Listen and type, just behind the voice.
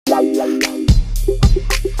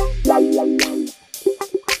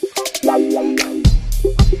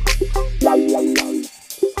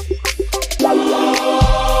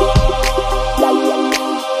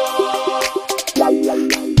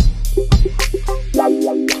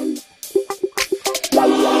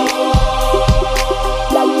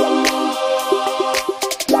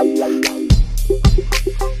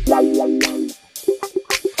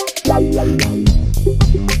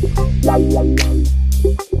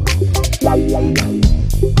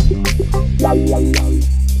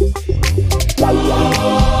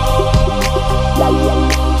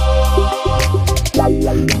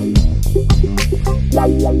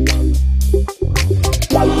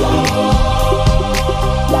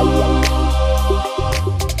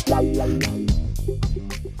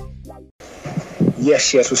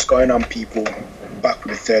Yes, what's going on, people? Back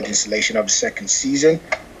with the third installation of the second season.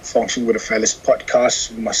 Function with the Fellas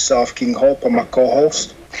podcast with myself, King Hope, and my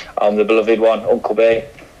co-host. I'm the beloved one, Uncle B.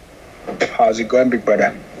 How's it going, big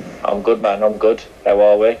brother? I'm good, man. I'm good. How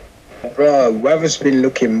are we? Bro, weather's been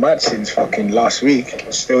looking mad since fucking last week.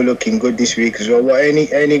 Still looking good this week as well. What,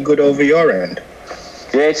 any good over your end?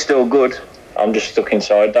 Yeah, it's still good. I'm just stuck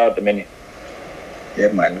inside now at the minute.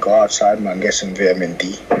 Yeah, man. Go outside, man. Get some vitamin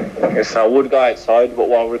D. Yes, I would go outside, but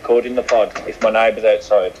while recording the pod, if my neighbour's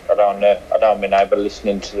outside, I don't want my neighbour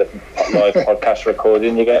listening to the live podcast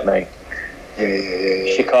recording, you get me?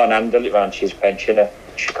 Yeah. She can't handle it, man. She's a pensioner.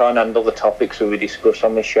 She can't handle the topics that we discuss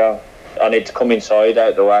on this show. I need to come inside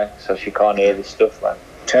out the way, so she can't hear this stuff, man.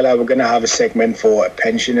 Tell her we're going to have a segment for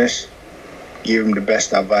pensioners. Give them the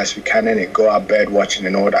best advice we can, innit? Go out bed watching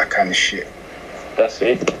and all that kind of shit. That's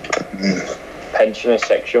it. Pensioner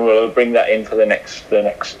section. We'll bring that in for the next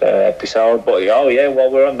episode. But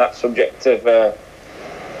while we're on that subject of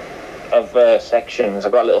sections,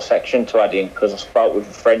 I've got a little section to add in because I spoke with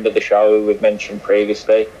a friend of the show who we've mentioned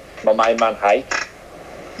previously, my main man H.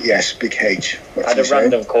 Yes, Big H. I had a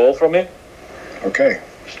random call from him. Okay.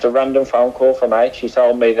 Just a random phone call from H. He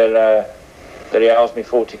told me that he owes me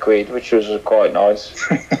 40 quid, which was quite nice.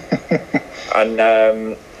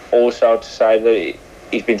 And also to say that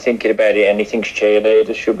he's been thinking about it and he thinks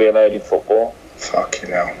cheerleaders should be allowed in football. Fucking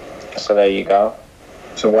hell. So there you go.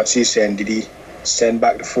 So what's he saying? Did he send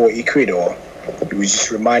back the 40 quid or he was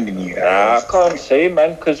just reminding you? Nah, I can't see,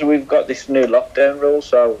 man, because we've got this new lockdown rule,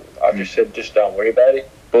 so I just said just don't worry about it.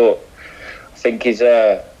 But I think he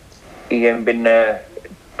ain't been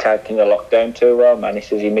taking the lockdown too well, man. He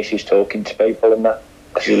says he misses talking to people and that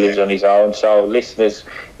because he lives on his own. So listeners,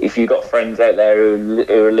 if you've got friends out there who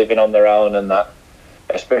are living on their own and that,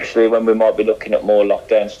 especially when we might be looking at more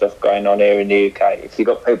lockdown stuff going on here in the UK, if you've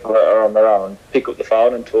got people that are on their own, pick up the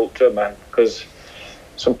phone and talk to them, man, because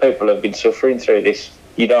some people have been suffering through this.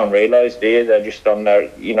 You don't realise, do you? They're just on their,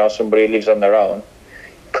 somebody who lives on their own,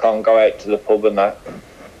 can't go out to the pub and that.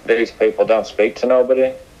 These people don't speak to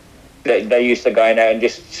nobody. They're used to going out and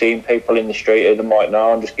just seeing people in the street who they might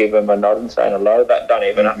know and just give them a nod and saying hello. That don't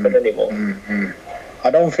even happen anymore. I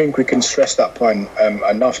don't think we can stress that point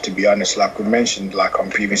enough, to be honest. Like we mentioned, like on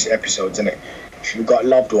previous episodes, innit? If you've got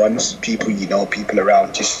loved ones, people people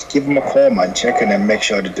around, just give them a call, man. Check on them, make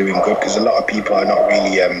sure they're doing good, because a lot of people are not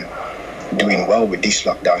really doing well with this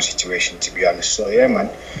lockdown situation, to be honest. So yeah, man,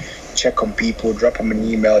 check on people, drop them an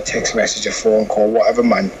email, text message, a phone call, whatever,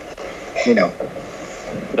 man.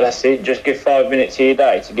 That's it. Just give 5 minutes of your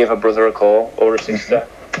day to give a brother a call or a sister.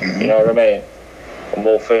 You know what I mean? And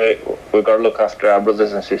we've got to look after our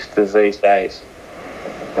brothers and sisters these days.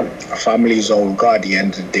 A family is all we've got at the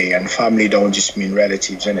end of the day, and family don't just mean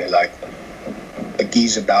relatives, innit? Like the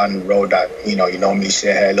geezer down the road that you normally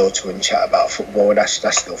say hello to and chat about football. That's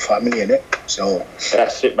still family, innit? So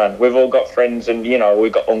that's it, man. We've all got friends, and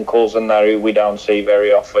we've got uncles and that who we don't see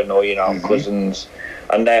very often, or cousins,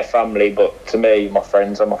 and their family. But to me, my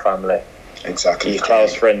friends are my family. Exactly. Your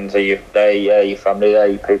close friends are your family. They're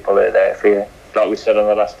your people that are there for you. Like we said on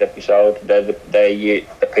the last episode, they're the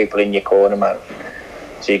people in your corner, man.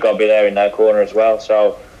 So you've got to be there in their corner as well.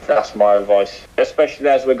 So that's my advice, especially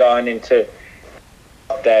as we're going into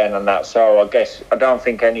lockdown and that. So I guess I don't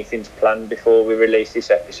think anything's planned before we release this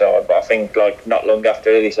episode, but I think like not long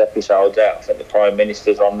after this episode's out, I think the Prime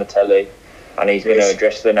Minister's on the telly and he's going to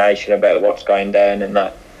address the nation about what's going down and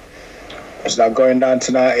that. Is that going down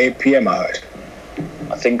tonight, 8 p.m, I heard?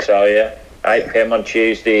 I think so, yeah. 8 p.m. on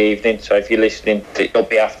Tuesday evening, so if you're listening, it'll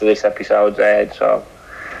be after this episode's aired, so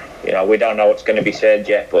we don't know what's going to be said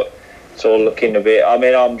yet, but it's all looking a bit. I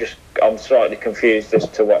mean, I'm slightly confused as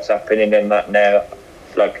to what's happening in that now.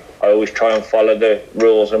 Like, I always try and follow the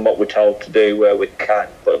rules and what we're told to do where we can,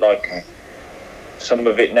 but some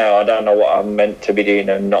of it now, I don't know what I'm meant to be doing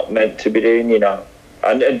and not meant to be doing.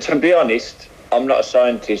 And to be honest, I'm not a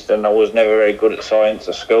scientist, and I was never very good at science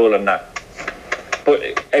at school and that.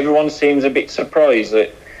 But everyone seems a bit surprised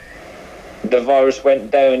that the virus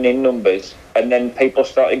went down in numbers, and then people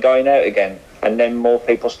started going out again, and then more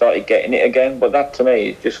people started getting it again. But that to me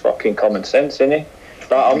is just fucking common sense, isn't it?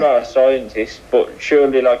 Like, I'm not a scientist, but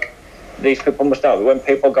surely, like, these people must know that when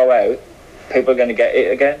people go out, people are going to get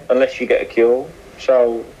it again, unless you get a cure.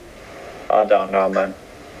 So, I don't know, man.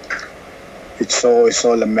 It's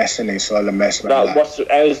all a mess, and it's all a mess, man. Like,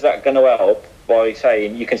 how's that going to help by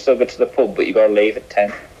saying you can still go to the pub, but you got to leave at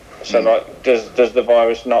 10? So, like, does the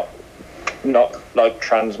virus not like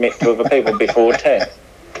transmit to other people before 10?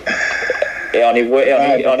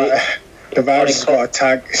 The virus has got a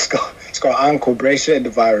tag. It's got an ankle bracelet.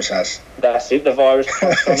 The virus has. That's it. The virus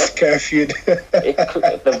clocks on It's curfewed.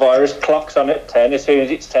 The virus clocks on at 10. As soon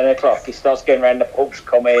as it's 10 o'clock, he starts going around the pubs.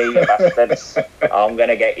 Come here, you bastards! I'm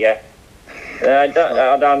gonna get you. I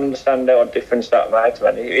don't understand what difference that makes,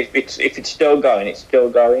 man. If it's still going, it's still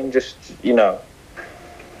going. Just, you know.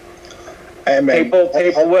 People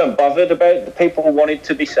weren't bothered about the people who wanted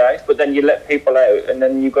to be safe, but then you let people out, and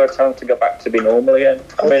then you got to tell them to go back to be normal again.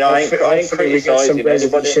 I mean, I ain't criticising anybody.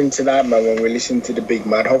 Resolution to that, man. When we listen to the big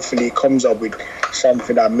man, hopefully it comes up with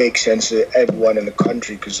something that makes sense to everyone in the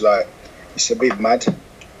country, because like it's a bit mad.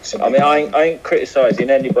 I ain't criticising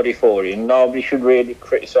anybody for it. Nobody should really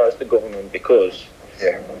criticise the government, because,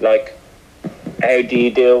 like, how do you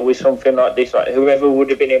deal with something like this? Like, whoever would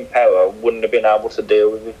have been in power wouldn't have been able to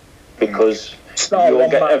deal with it. Because it's not a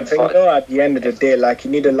one-man thing, though. At the end of the day, like, you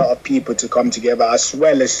need a lot of people to come together, as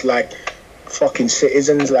well as like fucking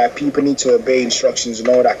citizens. Like, people need to obey instructions and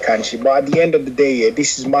all that kind of shit. But at the end of the day,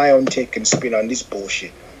 this is my own take and spin on this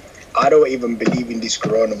bullshit. I don't even believe in this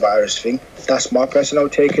coronavirus thing. That's my personal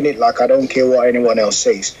take on it. Like, I don't care what anyone else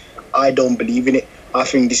says. I don't believe in it. I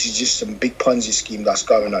think this is just some big Ponzi scheme that's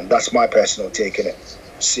going on. That's my personal take on it.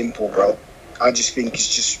 Simple, bro. I just think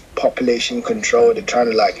it's just population control. They're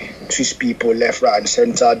trying to like twist people left, right, and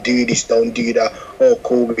centre. Do this, don't do that. Oh,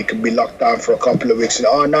 cool, we can be locked down for a couple of weeks. And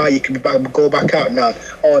oh, no, you can be back, go back out now.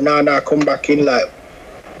 Oh, no, come back in. Like,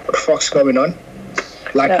 what the fuck's going on?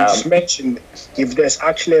 Like you just mentioned, if there's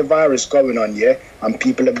actually a virus going on, and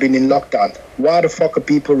people have been in lockdown, why the fuck are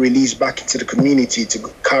people released back into the community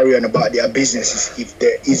to carry on about their businesses if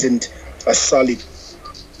there isn't a solid,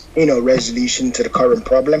 resolution to the current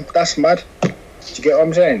problem? That's mad. Do you get what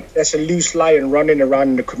I'm saying? There's a loose lion running around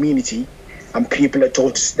in the community, and people are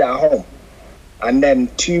told to stay at home. And then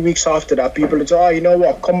 2 weeks after that, people are told, oh, you know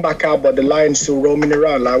what, come back out, but the lion's still roaming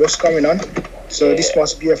around. Like, what's going on? So this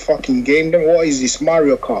must be a fucking game then. What is this,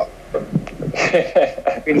 Mario Kart?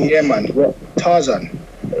 Yeah, man. What? Tarzan?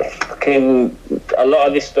 Fucking, a lot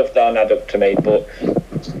of this stuff don't add up to me, but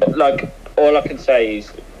like, all I can say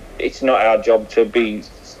is it's not our job to be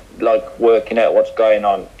like working out what's going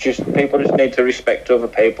on. People just need to respect other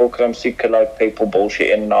people, because I'm sick of like people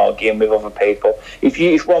bullshitting and arguing with other people.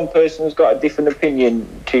 If one person's got a different opinion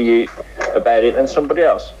to you about it than somebody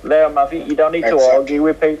else, let them have it. You don't need to argue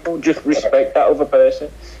with people. Just respect that other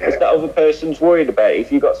person. If that other person's worried about it,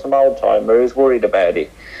 if you've got some old timer who's worried about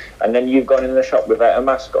it, and then you've gone in the shop without a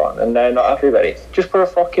mask on, and they're not happy about it, just put a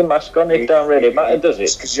fucking mask on. It don't really matter, does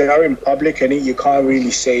it? Because you're in public, and you can't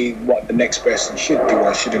really say what the next person should do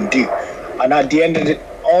or shouldn't do. And at the end of it,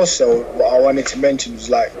 also, what I wanted to mention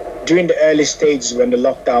was, like, during the early stages when the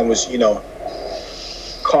lockdown was,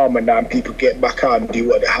 calmer down, people get back out and do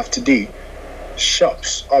what they have to do.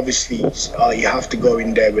 Shops, obviously, you have to go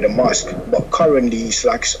in there with a mask, but currently it's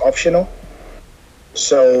like it's optional.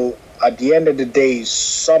 So at the end of the day,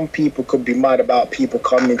 some people could be mad about people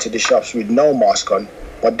coming into the shops with no mask on,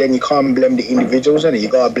 but then you can't blame the individuals, and you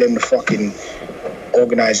gotta blame the fucking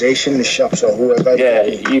organisation, the shops, or whoever. Yeah,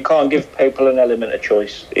 you can't give people an element of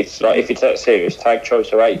choice. It's like, if it's that serious, take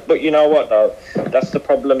choice away. But you know what, though? That's the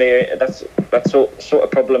problem here. That's sort of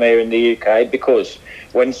problem here in the UK, because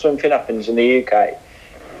when something happens in the UK,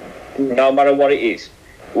 no matter what it is,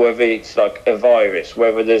 whether it's like a virus,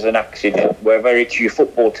 whether there's an accident, whether it's your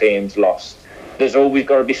football team's lost, there's always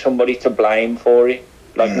got to be somebody to blame for it.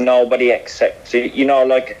 Like, nobody accepts it.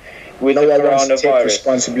 Like, with the coronavirus, wants to take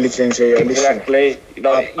responsibility and say, exactly,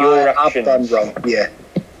 like, your actions. I've done wrong, yeah.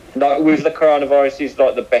 Like, with the coronavirus is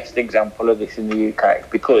like the best example of this in the UK,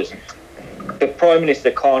 because the Prime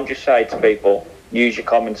Minister can't just say to people, use your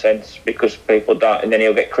common sense, because people don't, and then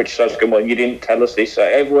he'll get criticised, going, well, you didn't tell us this. So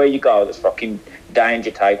everywhere you go, there's fucking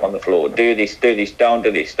danger tape on the floor. Do this, don't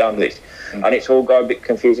do this. And it's all got a bit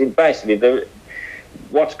confusing. Basically,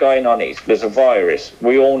 what's going on is there's a virus.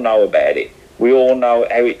 We all know about it. We all know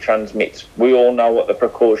how it transmits. We all know what the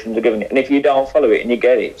precautions are given. And if you don't follow it and you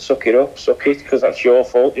get it, suck it up, because that's your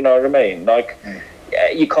fault. You know what I mean? Like,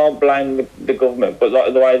 you can't blame the government, but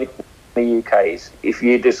like the way the UK is, if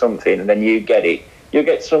you do something and then you get it, you'll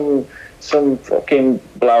get some fucking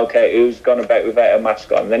bloke out who's gone about without a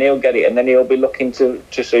mask on, and then he'll get it, and then he'll be looking to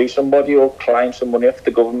sue somebody or claim some money off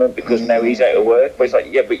the government because now he's out of work. But it's like,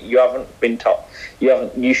 yeah, but you haven't been told.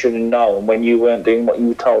 You should have known when you weren't doing what you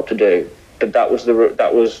were told to do that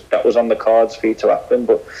was on the cards for you to happen.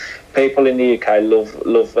 But people in the UK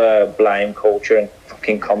love blame culture and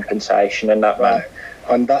fucking compensation and that, man. Right.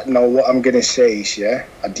 On that note, what I'm gonna say is,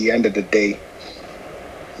 at the end of the day,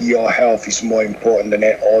 your health is more important than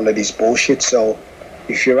all of this bullshit. So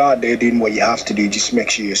if you're out there doing what you have to do, just make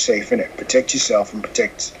sure you're safe, innit? Protect yourself and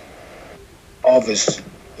protect others,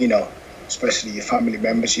 especially your family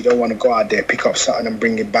members. You don't want to go out there, pick up something and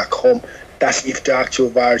bring it back home. That's if the actual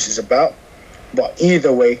virus is about. But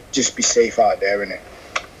either way, just be safe out there, innit?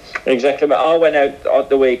 Exactly. But I went out at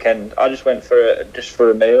the weekend. I just went for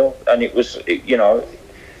a meal, and it was,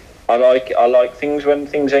 I like things when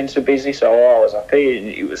things ain't so busy, so I was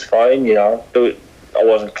happy. It was fine, I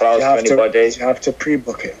wasn't close to anybody. Did you have to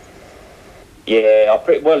pre-book it? Yeah,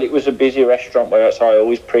 well, it was a busy restaurant, so I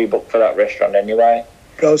always pre-book for that restaurant anyway.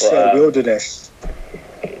 Close to Wilderness.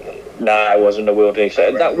 Nah, it wasn't a Wilderness.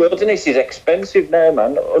 Right. That Wilderness is expensive now,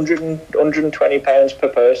 man. £120 per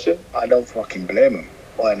person. I don't fucking blame them.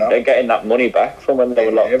 Why not? They're getting that money back from when they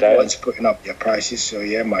were locked down. Everyone's putting up their prices, so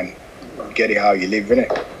yeah, man. Get it how you live,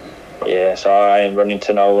 innit? Yeah, so I ain't running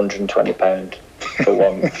to no £120 for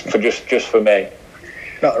one, just for me.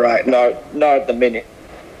 Not right. No, at the minute.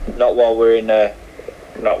 Not while we're in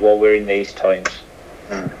these times.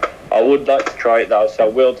 I would like to try it though. So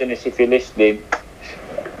Wilderness, if you're listening,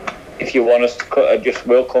 if you want us to cut,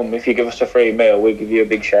 we'll come. If you give us a free meal, we'll give you a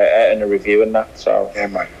big shout out and a review and that. So yeah,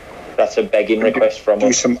 man. That's a begging request from us.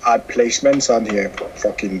 Do some ad placements on here,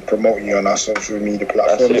 fucking promoting you on our social media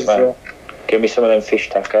platforms as well. Give me some of them fish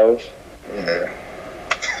tacos. Yeah.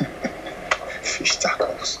 Fish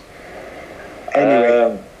tacos.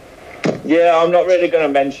 Anyway. Yeah, I'm not really going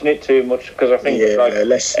to mention it too much because I think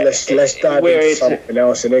let's dive into something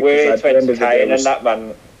else. We're here to entertain and that,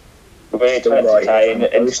 man. We're here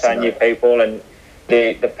to entertain you people, and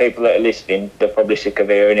the people that are listening, they're probably sick of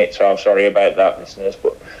hearing it, so I'm sorry about that, listeners.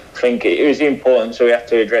 But I think it is important, so we have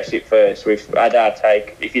to address it first. We've had our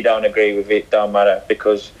take. If you don't agree with it, don't matter,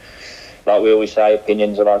 because like we always say,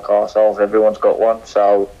 opinions are like ourselves. Everyone's got one,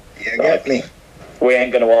 so exactly. We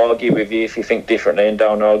ain't going to argue with you if you think differently, and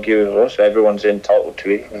don't argue with us. Everyone's entitled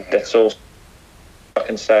to it. Mm-hmm. That's all I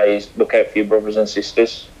can say is look out for your brothers and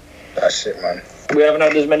sisters. That's it, man. We haven't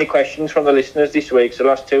had as many questions from the listeners this week. So the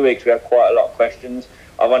last 2 weeks we had quite a lot of questions.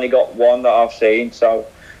 I've only got one that I've seen. So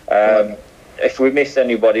if we missed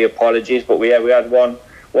anybody, apologies. But we had one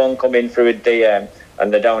come in through a DM,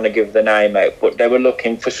 and they don't want to give the name out. But they were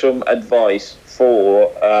looking for some advice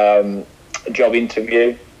for a job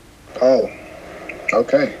interview. Oh.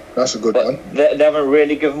 Okay, that's a good one. They haven't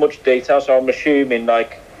really given much detail, so I'm assuming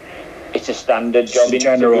it's a standard job interview.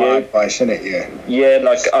 General advice, isn't it? Yeah.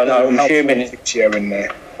 Yeah, I'm assuming here and there.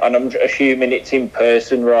 And I'm assuming it's in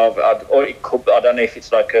person rather, or it could. I don't know if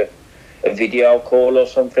it's like a video call or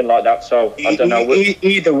something like that. So I don't know.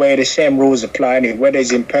 Either way, the same rules apply. Whether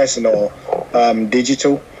it's in person or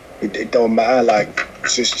digital, it don't matter.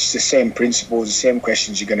 It's the same principles, the same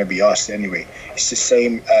questions you're going to be asked anyway. It's the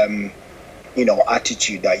same.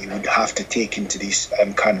 Attitude that you would have to take into these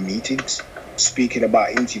kind of meetings. Speaking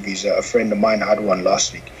about interviews, a friend of mine had one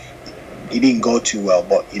last week. He didn't go too well,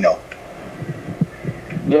 but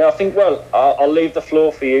Yeah, I think. Well, I'll leave the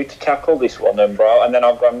floor for you to tackle this one, then, bro, and then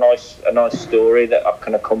I've got a nice story that I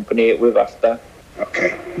can accompany it with after.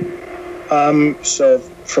 Okay. So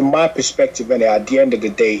from my perspective, at the end of the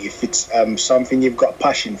day, if it's something you've got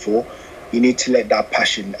passion for, you need to let that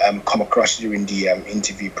passion come across during the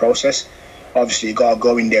interview process. Obviously, you got to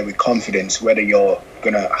go in there with confidence, whether you're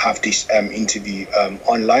going to have this interview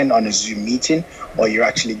online on a Zoom meeting, or you're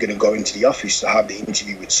actually going to go into the office to have the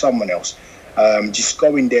interview with someone else. Just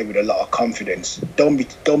go in there with a lot of confidence. Don't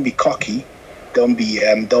be cocky. Don't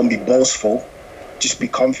be boastful. Just be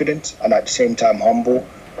confident and at the same time humble,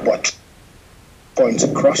 but points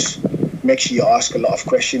across. Make sure you ask a lot of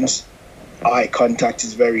questions. Eye contact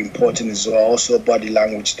is very important as well. Also, body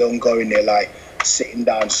language. Don't go in there sitting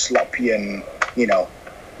down sloppy and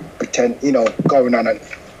pretend going on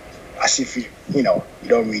as if you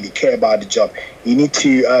don't really care about the job. You need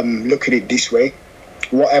to look at it this way: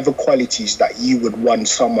 whatever qualities that you would want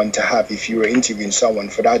someone to have if you were interviewing someone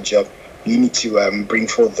for that job, you need to bring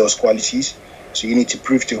forth those qualities. So you need to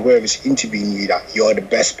prove to whoever's interviewing you that you're the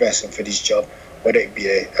best person for this job, whether it be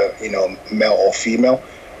a male or female.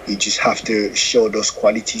 You just have to show those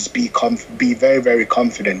qualities. Be very, very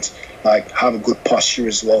confident. Like, have a good posture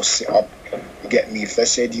as well. Sit up. You get me? If they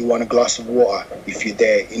say, do you want a glass of water? If you're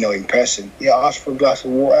there, in person, yeah, ask for a glass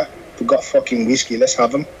of water. If we got fucking whiskey, let's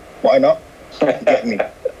have them. Why not? You get me?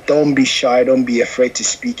 Don't be shy. Don't be afraid to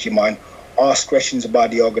speak your mind. Ask questions about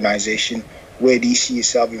the organization. Where do you see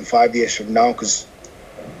yourself in 5 years from now? Because,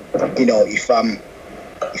 if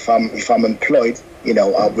I'm employed,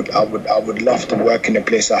 I would love to work in a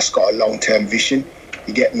place that's got a long-term vision.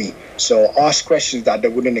 You get me? So ask questions that they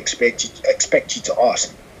wouldn't expect you to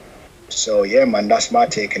ask. So yeah, man, that's my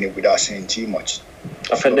take on it without saying too much.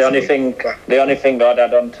 I think the only thing I'd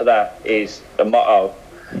add on to that is the motto: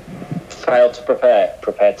 fail to prepare,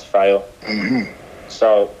 prepare to fail. Mm-hmm.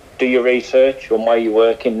 So do your research on where you're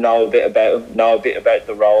working, know a bit about them, know a bit about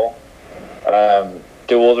the role.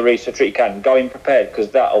 Do all the research that you can. Go in prepared,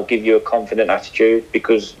 because that'll give you a confident attitude,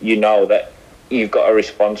 because you know that you've got a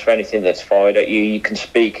response for anything that's fired at you. You can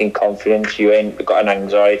speak in confidence. You ain't got an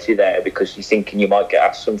anxiety there because you're thinking you might get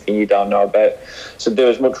asked something you don't know about. So do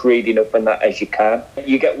as much reading up on that as you can.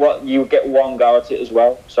 You get one go at it as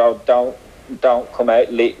well. So don't come out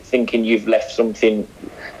thinking you've left something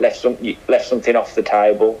off the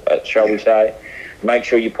table, shall we say. Make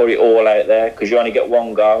sure you put it all out there, because you only get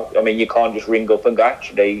one go. I mean, you can't just ring up and go,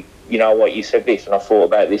 actually, you know what, you said this and I thought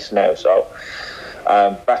about this now. So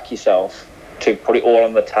back yourself to put it all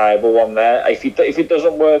on the table on there. If it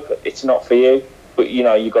doesn't work, it's not for you. But,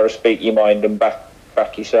 you've got to speak your mind and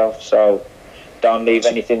back yourself. So don't leave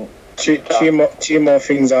anything. Two more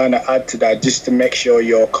things I want to add to that, just to make sure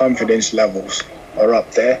your confidence levels are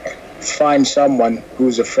up there. Find someone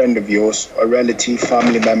who's a friend of yours, a relative,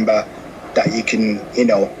 family member, that you can,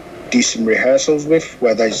 do some rehearsals with,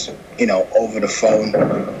 whether it's, over the phone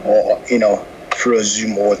or, through a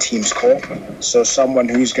Zoom or a Teams call. So someone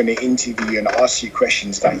who's going to interview you and ask you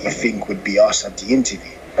questions that you think would be asked at the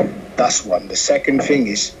interview. That's one. The second thing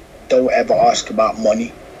is, don't ever ask about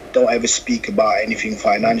money. Don't ever speak about anything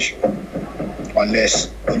financial unless,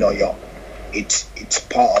 it's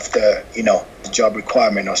part of the, the job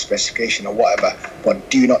requirement or specification or whatever. But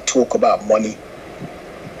do not talk about money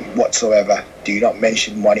whatsoever. Do not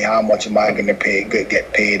mention money. How much am I going to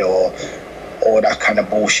get paid, or all that kind of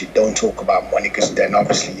bullshit. Don't talk about money, because then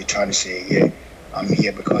obviously you're trying to say, yeah, I'm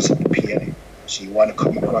here because of the pay. So you want to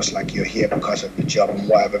come across like you're here because of the job, and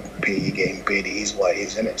whatever pay you're getting paid, it is what it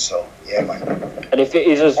is, isn't it? So yeah, man. And if it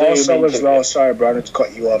is a Zoom also as well, sorry, Brandon, to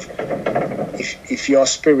cut you off. If you're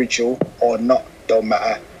spiritual or not, don't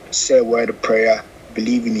matter. Say a word of prayer.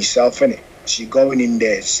 Believe in yourself, innit? So you're going in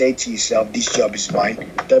there, say to yourself, this job is mine.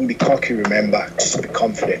 Don't be cocky, remember, just be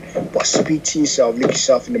confident. But speak to yourself, look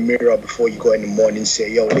yourself in the mirror before you go in the morning,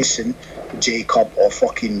 say, yo, listen, Jacob or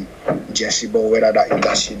fucking Jesse Bo, whether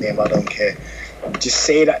that's your name, I don't care. Just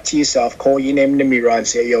say that to yourself, call your name in the mirror and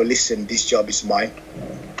say, yo, listen, this job is mine.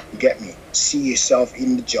 You get me? See yourself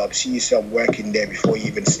in the job, see yourself working there before you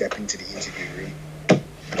even step into the interview room.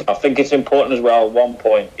 I think it's important as well, one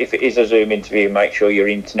point, if it is a Zoom interview, make sure your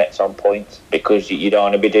internet's on point, because you don't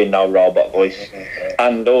want to be doing no robot voice.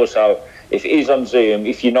 And also, if it is on Zoom,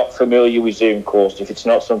 if you're not familiar with Zoom calls, if it's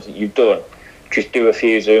not something you've done, just do a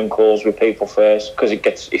few Zoom calls with people first, because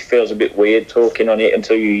it feels a bit weird talking on it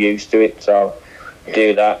until you're used to it. So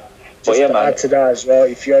do that. Just to add to that as well,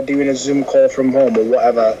 if you're doing a Zoom call from home or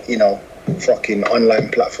whatever, fucking online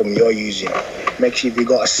platform you're using, make sure if you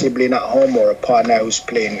got a sibling at home or a partner who's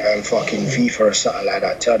playing fucking FIFA or something like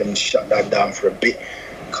that, tell them to shut that down for a bit,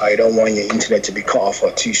 because you don't want your internet to be cut off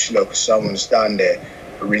or too slow, because someone's down there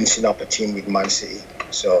rinsing up a team with Man City.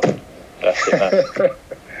 So that's it,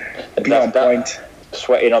 man. Be on point.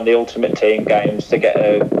 Sweating on the Ultimate Team games to get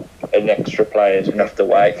an extra players and have to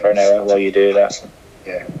wait for an hour while you do that.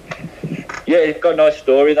 Yeah, it's got a nice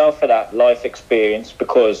story though for that life experience,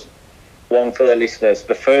 because one for the listeners,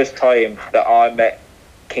 the first time that I met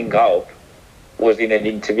King Hope was in an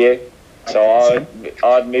interview. So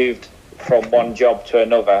I'd moved from one job to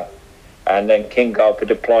another, and then King Hope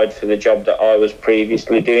had applied for the job that I was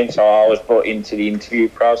previously doing, so I was brought into the interview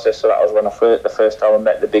process. So that was when the first time I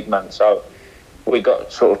met the big man. So we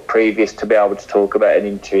got sort of previous to be able to talk about an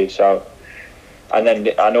interview. So,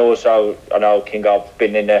 and also I know King Hope's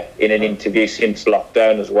been in an interview since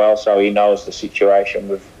lockdown as well, so he knows the situation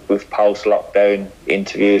with post-lockdown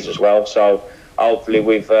interviews as well. So hopefully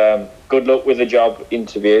we've good luck with the job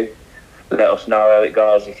interview. Let us know how it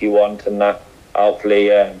goes if you want, and that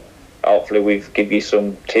hopefully we've give you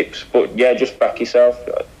some tips. But yeah, just back yourself.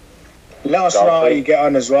 Let us know how you get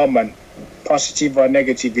on as well, man. positive or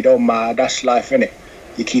negative, it don't matter. That's life, innit?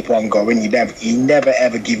 You keep on going. You never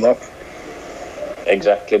ever give up.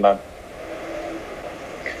 Exactly, man.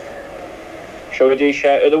 Shall we do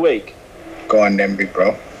shout of the week? Go on then, big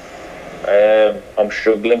bro. I'm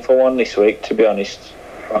struggling for one this week, to be honest.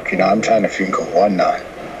 Fucking hell, I'm trying to think of one now.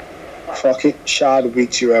 Fuck it. Shout out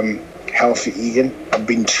week to healthy eating. I've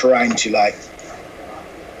been trying to like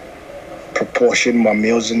proportion my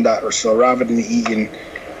meals and that. So rather than eating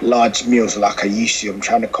large meals like I used to, I'm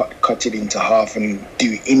trying to cut it into half and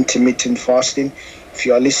do intermittent fasting. If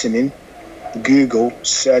you're listening, Google,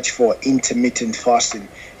 search for intermittent fasting.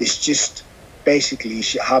 It's just basically you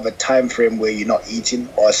should have a time frame where you're not eating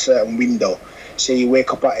or a certain window. Say you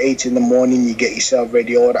wake up at 8 in the morning, you get yourself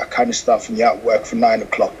ready, all that kind of stuff, and you're at work for 9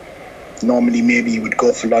 o'clock. Normally maybe you would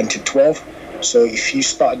go for lunch at 12. So if you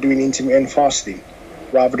start doing intermittent fasting,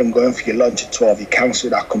 rather than going for your lunch at 12, you cancel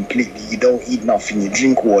that completely. You don't eat nothing, you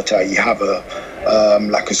drink water, you have a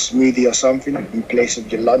like a smoothie or something in place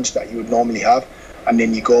of your lunch that you would normally have, and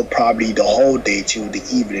then you go probably the whole day till the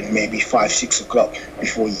evening, maybe 5-6 o'clock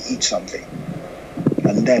before you eat something.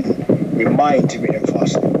 And then with my intermittent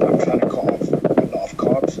fasting, I'm trying to cut off a lot of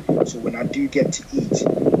carbs. So when I do get to eat,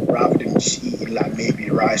 rather than just eating like maybe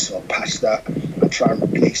rice or pasta, I try and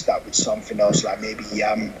replace that with something else, like maybe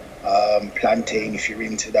yam, plantain if you're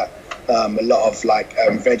into that, a lot of like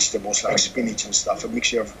vegetables like spinach and stuff, a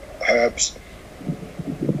mixture of herbs,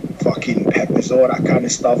 fucking peppers, all that kind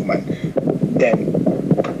of stuff, man. Then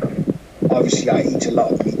obviously I eat a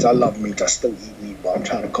lot of meat. I love meat. I still eat meat, but I'm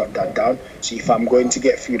trying to cut that down. So if I'm going to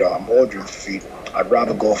get food or I'm ordering for food, I'd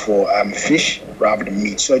rather go for fish rather than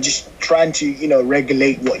meat. So just trying to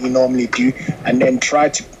regulate what you normally do, and then try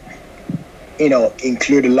to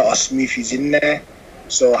include a lot of smoothies in there.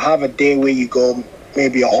 So have a day where you go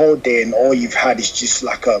maybe a whole day and all you've had is just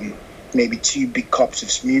like maybe 2 big cups of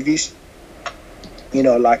smoothies.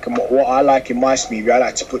 Like what I like in my smoothie, I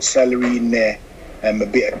like to put celery in there, a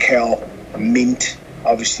bit of kale, mint.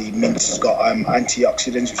 Obviously, mint has got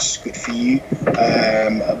antioxidants, which is good for you.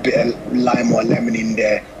 A bit of lime or lemon in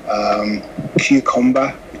there, cucumber,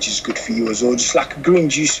 which is good for you as well. Just like a green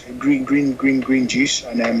juice, green juice.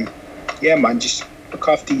 And yeah, man, just look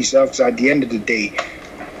after yourself. Because at the end of the day,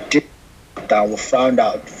 that we found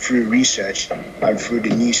out through research and through the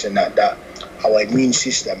news and that our immune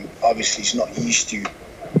system obviously is not used to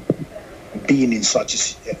being in such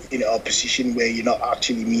a position where you're not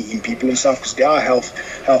actually meeting people and stuff, because there are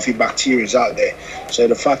healthy bacteria out there. So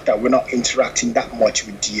the fact that we're not interacting that much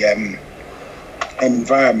with the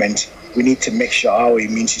environment, we need to make sure our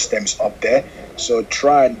immune system's up there. So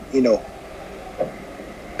try and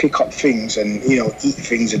pick up things and eat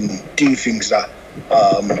things and do things that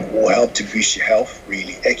will help to boost your health,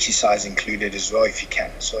 really. Exercise included as well if you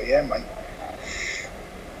can. So yeah, man,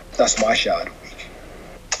 that's my shout of the week.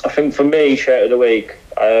 I think for me, shout of the week,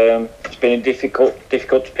 it's been difficult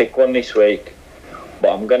to pick one this week,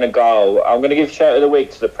 but I'm gonna give shout of the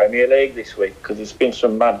week to the Premier League this week, because there's been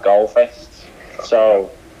some mad goal fests.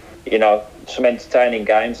 So some entertaining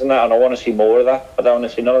games and that, and I want to see more of that. I don't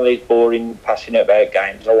want to see none of these boring passing about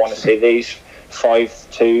games. I want to see these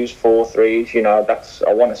 5-2s, 4-3s,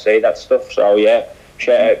 I want to see that stuff. So yeah,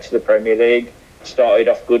 shout out to the Premier League. Started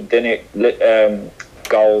off good, didn't it?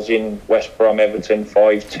 Goals in West Brom, Everton,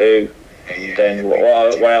 5-2. Yeah, then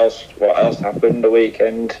what else happened the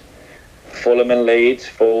weekend? Fulham and Leeds,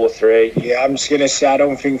 4-3. Yeah, I'm just gonna say I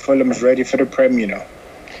don't think Fulham's ready for the Prem.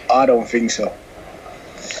 I don't think so.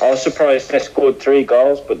 I was surprised they scored 3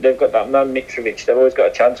 goals, but they've got that man Mitrovic. They've always got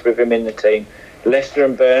a chance with him in the team. Leicester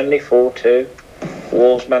and Burnley 4-2.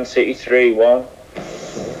 Wolves, Man City 3-1.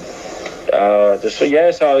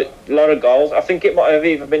 So a lot of goals. I think it might have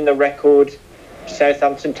even been the record.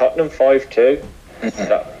 Southampton, Tottenham 5-2.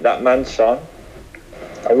 That man's son.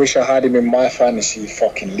 I wish I had him in my fantasy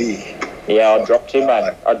fucking league. Yeah, I dropped him,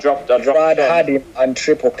 man. I dropped. If I'd had him and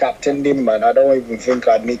triple captained him, man, I don't even think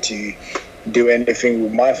I'd need to do anything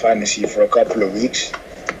with my fantasy for a couple of weeks.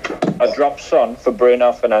 I dropped Son for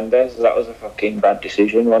Bruno Fernandes. That was a fucking bad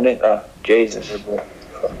decision, wasn't it? Jesus.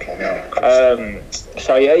 Fucking hell.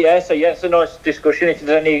 So it's a nice discussion. If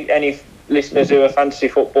there's any listeners who are fantasy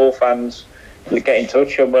football fans, get in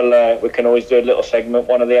touch, and we can always do a little segment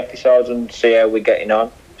one of the episodes and see how we're getting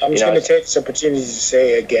on. I'm just going to take this opportunity to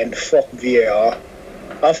say again, fuck VAR.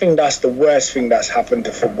 I think that's the worst thing that's happened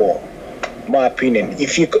to football. My opinion.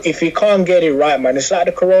 If you can't get it right, man, it's like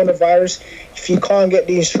the coronavirus. If you can't get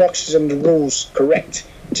the instructions and the rules correct,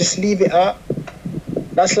 just leave it out.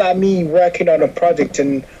 That's like me working on a project,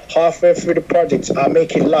 and halfway through the project I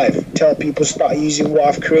make it live, tell people start using what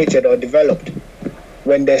I've created or developed.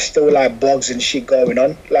 when there's still like bugs and shit going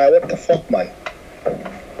on. Like, what the fuck, man?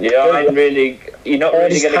 Yeah, I ain't really. You're not all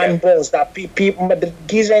really these going to get. handballs that people, but the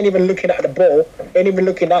geezer ain't even looking at the ball, ain't even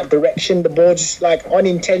looking that direction. The ball just like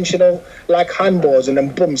unintentional, like handballs, and then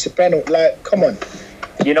boom, it's a penalty. Like, come on.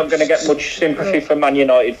 You're not going to get much sympathy for Man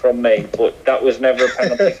United from me, but that was never a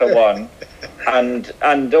penalty for one.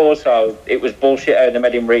 And also, it was bullshit how they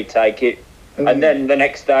made him retake it. And then the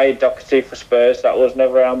next day, Doherty for Spurs, that was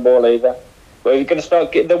never a handball either. Well, you're going to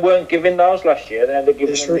start. They weren't giving those last year. They're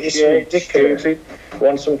giving them this year. Ridiculous. Stupid.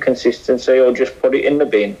 Want some consistency, or just put it in the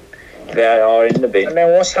bin. They are in the bin. And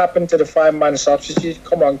then what's happened to the 5-man substitute?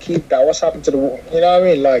 Come on, keep that. What's happened to the? You know what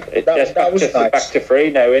I mean? Like that was nice. Back to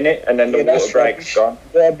 3 now, innit? And then the water break's gone.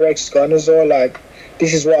 Water break's gone as well. Like,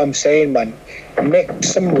 this is what I'm saying, man. Make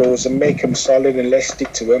some rules and make them solid, and let's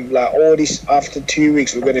stick to them. Like, all this, after 2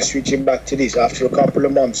 weeks, we're going to switch him back to this. After a couple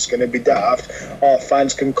of months, it's going to be that. After, our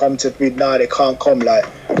fans can come to me now, they can't come. Like,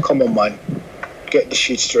 come on, man. Get the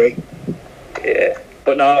shit straight. Yeah.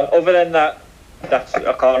 But no, other than that,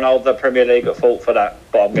 I can't hold the Premier League at fault for that.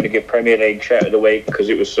 But I'm going to give Premier League shout of the week because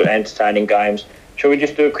it was entertaining games. Shall we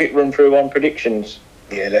just do a quick run through on predictions?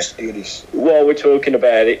 Yeah, let's do this. While we're talking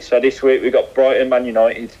about it, so this week we got Brighton, Man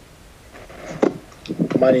United.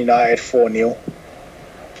 Man United 4-0. I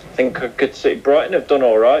think I could see Brighton have done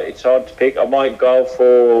all right. It's hard to pick. I might go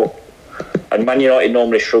for. And Man United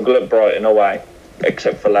normally struggle at Brighton away,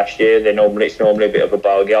 except for last year. It's normally a bit of a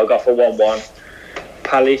bogey. I'll go for 1-1.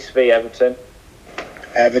 Palace v Everton.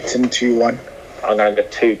 Everton 2-1. I'm going to go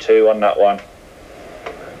 2-2 on that one.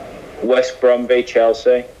 West Brom v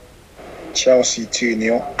Chelsea. Chelsea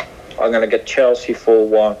 2-0. I'm going to get Chelsea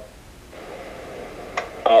 4-1.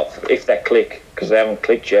 If they click, because they haven't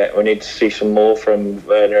clicked yet. We need to see some more from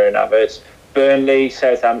Werner and Havertz. Burnley,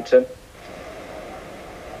 Southampton.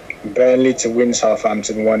 Burnley to win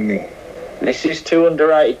Southampton 1-0. This is 2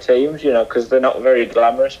 underrated teams, because they're not very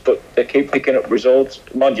glamorous, but they keep picking up results.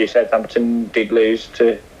 Mind you, Southampton did lose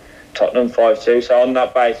to Tottenham 5-2, so on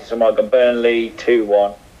that basis, I might go Burnley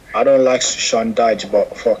 2-1. I don't like Sean Dyche,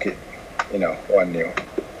 but fuck it. 1-0.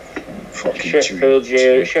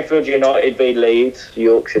 Sheffield United beat Leeds,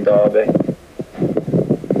 Yorkshire derby.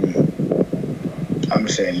 I'm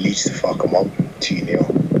saying Leeds to fuck them up,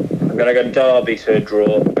 2-0. I'm going to go Derby to a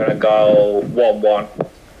draw. I'm going to go 1-1.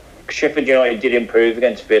 Sheffield United did improve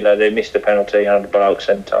against Villa. They missed a penalty and had a bloke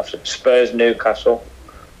sent off. Spurs, Newcastle.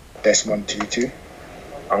 Desmond 2-2.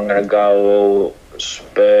 I'm going to go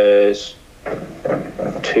Spurs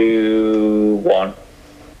 2-1.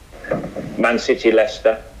 Man City,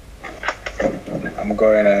 Leicester. I'm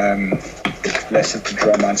going Leicester to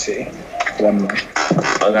draw Man City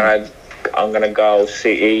 1-1. I'm gonna go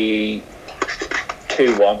City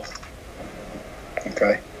 2-1.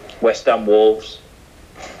 Okay. West Ham, Wolves.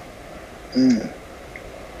 I'm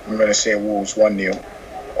gonna say Wolves 1-0.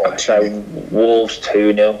 Or so Wolves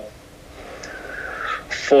 2-0.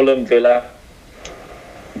 Fulham, Villa.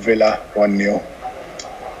 Villa 1-0.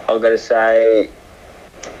 I'm gonna say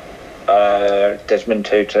Desmond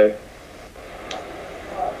 2-2.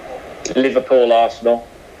 Liverpool, Arsenal.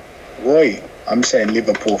 Roy, I'm saying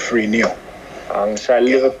Liverpool 3-0. I'm going to say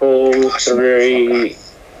Liverpool 3.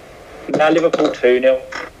 No, Liverpool 2-0.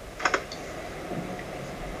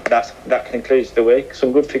 That concludes the week.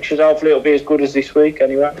 Some good fixtures. Hopefully it'll be as good as this week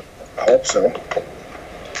anyway. I hope so.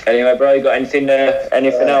 Anyway, bro, you got anything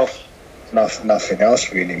else? Nothing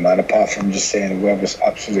else really, man, apart from just saying the weather's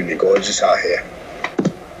absolutely gorgeous out here.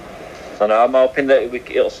 I know, I'm hoping that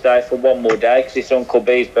it'll stay for one more day because it's Uncle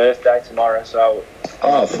B's birthday tomorrow, so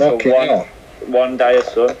fucking hell. One day of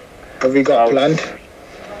sun. Have you got planned?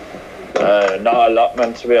 Not a lot,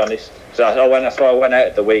 man, to be honest. That's why I went out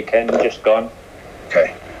at the weekend and just gone.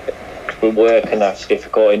 Okay. With work and that's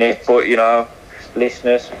difficult in it, but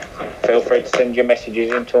listeners, feel free to send your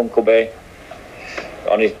messages in to Uncle B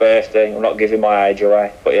on his birthday. I'm not giving my age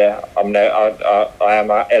away, but yeah, I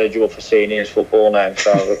am eligible for seniors football now,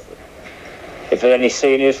 so if there's any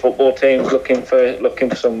seniors football teams looking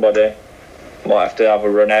for somebody, might have to have a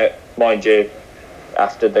run out, mind you,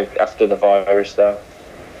 after the virus though.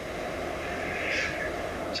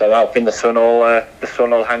 So I'm hoping the sun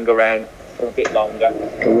will hang around for a bit longer.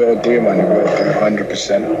 It will do, man. It will do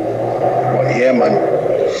 100%. But yeah, man.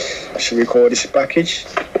 Should we call this a package?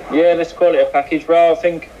 Yeah, let's call it a package, bro. I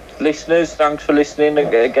think listeners, thanks for listening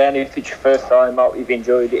again. If it's your first time out, you've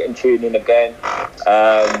enjoyed it and tune in again.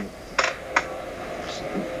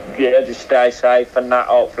 Yeah, just stay safe and that.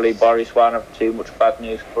 Hopefully Boris won't have too much bad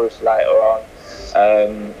news for us later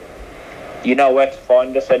on. You know where to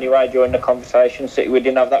find us anyway during the conversation. We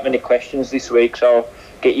didn't have that many questions this week, so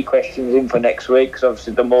get your questions in for next week, because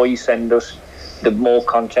obviously the more you send us, the more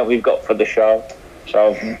content we've got for the show.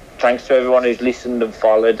 So thanks to everyone who's listened and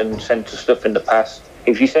followed and sent us stuff in the past.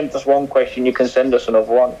 If you send us one question, you can send us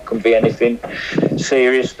another one. It can be anything,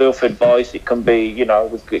 serious stuff, advice. It can be, you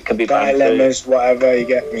know, it can be dilemmas, whatever. You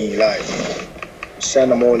get me? Like,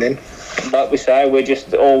 send them all in. Like we say,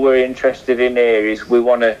 all we're interested in here is we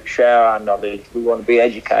want to share our knowledge. We want to be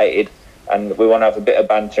educated, and we want to have a bit of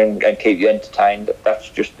banter and keep you entertained.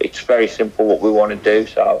 It's very simple what we want to do.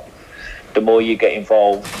 So the more you get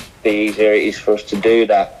involved, the easier it is for us to do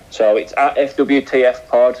that. So it's at FWTF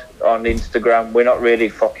Pod on Instagram. We're not really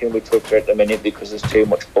fucking with Twitter at the minute because there's too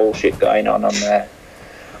much bullshit going on there.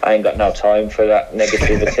 I ain't got no time for that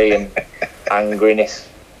negativity and angriness.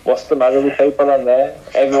 What's the matter with people on there?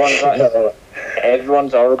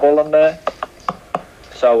 Everyone's horrible on there.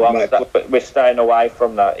 So we're staying away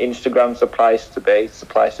from that. Instagram's the place to be. It's the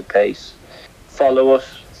place of peace. Follow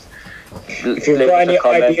us. If you've got any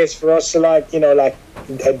ideas for us,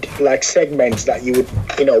 like segments that you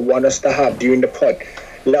would want us to have during the pod,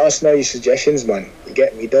 let us know your suggestions, man. You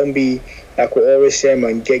get me? Don't be like we always say,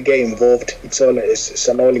 man. Get involved. It's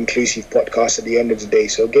an all-inclusive podcast at the end of the day.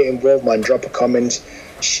 So get involved, man. Drop a comment,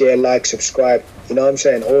 share, like, subscribe. You know what I'm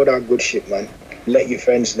saying? All that good shit, man. Let your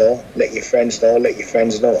friends know. Let your friends know. Let your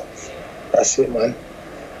friends know. That's it, man.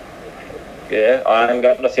 Yeah, I ain't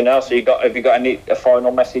got nothing else. Have you got a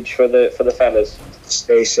final message for the fellas?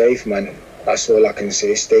 Stay safe, man. That's all I can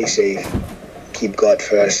say. Stay safe. Keep God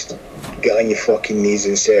first. Get on your fucking knees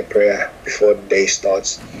and say a prayer before the day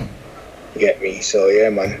starts. You get me? So yeah,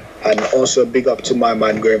 man. And also big up to my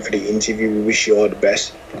man going for the interview. We wish you all the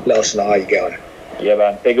best. Let us know how you get on. Yeah,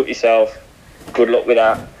 man. Big up yourself. Good luck with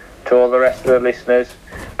that. To all the rest of the listeners,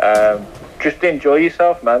 just enjoy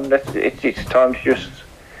yourself, man. It's time to just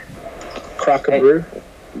crack a brew.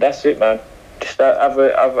 That's it, man. Just have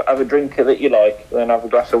a drink that you like, and then have a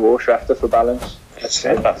glass of water after for balance. That's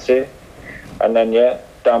it. That's it. And then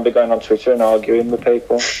don't be going on Twitter and arguing with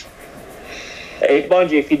people.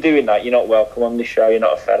 Mind you, if you're doing that, you're not welcome on this show. You're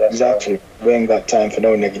not a fella. Exactly. So. We ain't got time for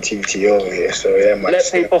no negativity over here. So yeah, man.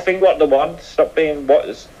 Let people think what they want. Stop being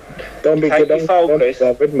what. Don't be focused.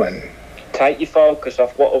 Don't be man. Take your focus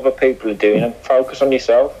off what other people are doing and focus on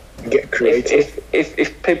yourself. Get creative.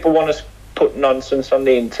 If people want to put nonsense on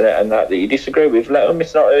the internet and that you disagree with, let them.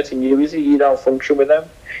 It's not hurting you, is it? You don't function with them.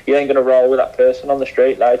 You ain't gonna roll with that person on the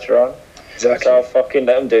street later on. Exactly. So fucking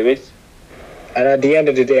let them do it. And at the end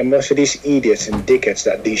of the day, most of these idiots and dickheads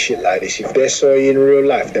that do shit like this, if they saw you in real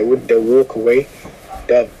life, they'll walk away.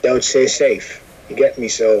 They would say safe. You get me?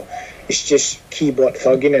 So it's just keyboard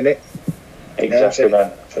thugging, innit? Exactly,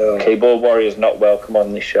 man. So, keyboard warriors not welcome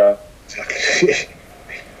on this show. Exactly.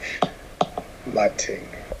 Mad thing.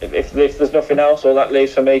 If there's nothing else, all that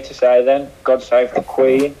leaves for me to say then, God save the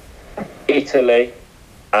Queen, Italy,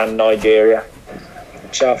 and Nigeria.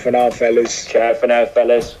 Ciao for now, fellas. Ciao for now,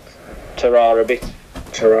 fellas. Ta-ra a bit.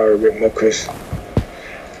 Ta-ra a bit, muckers.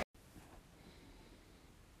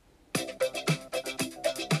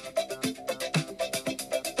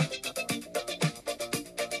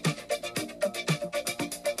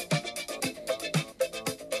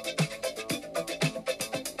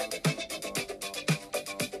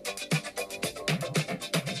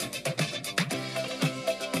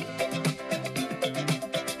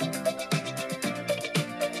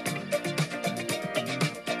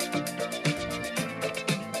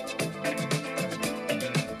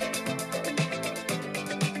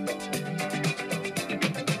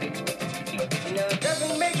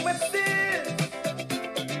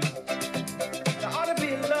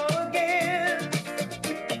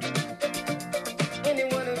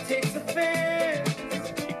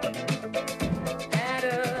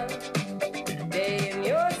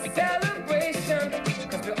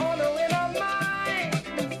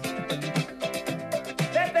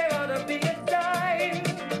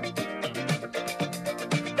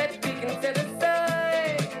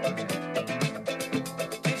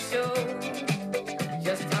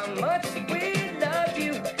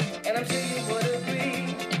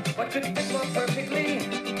 Could fit more perfectly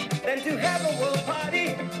than to have a world party.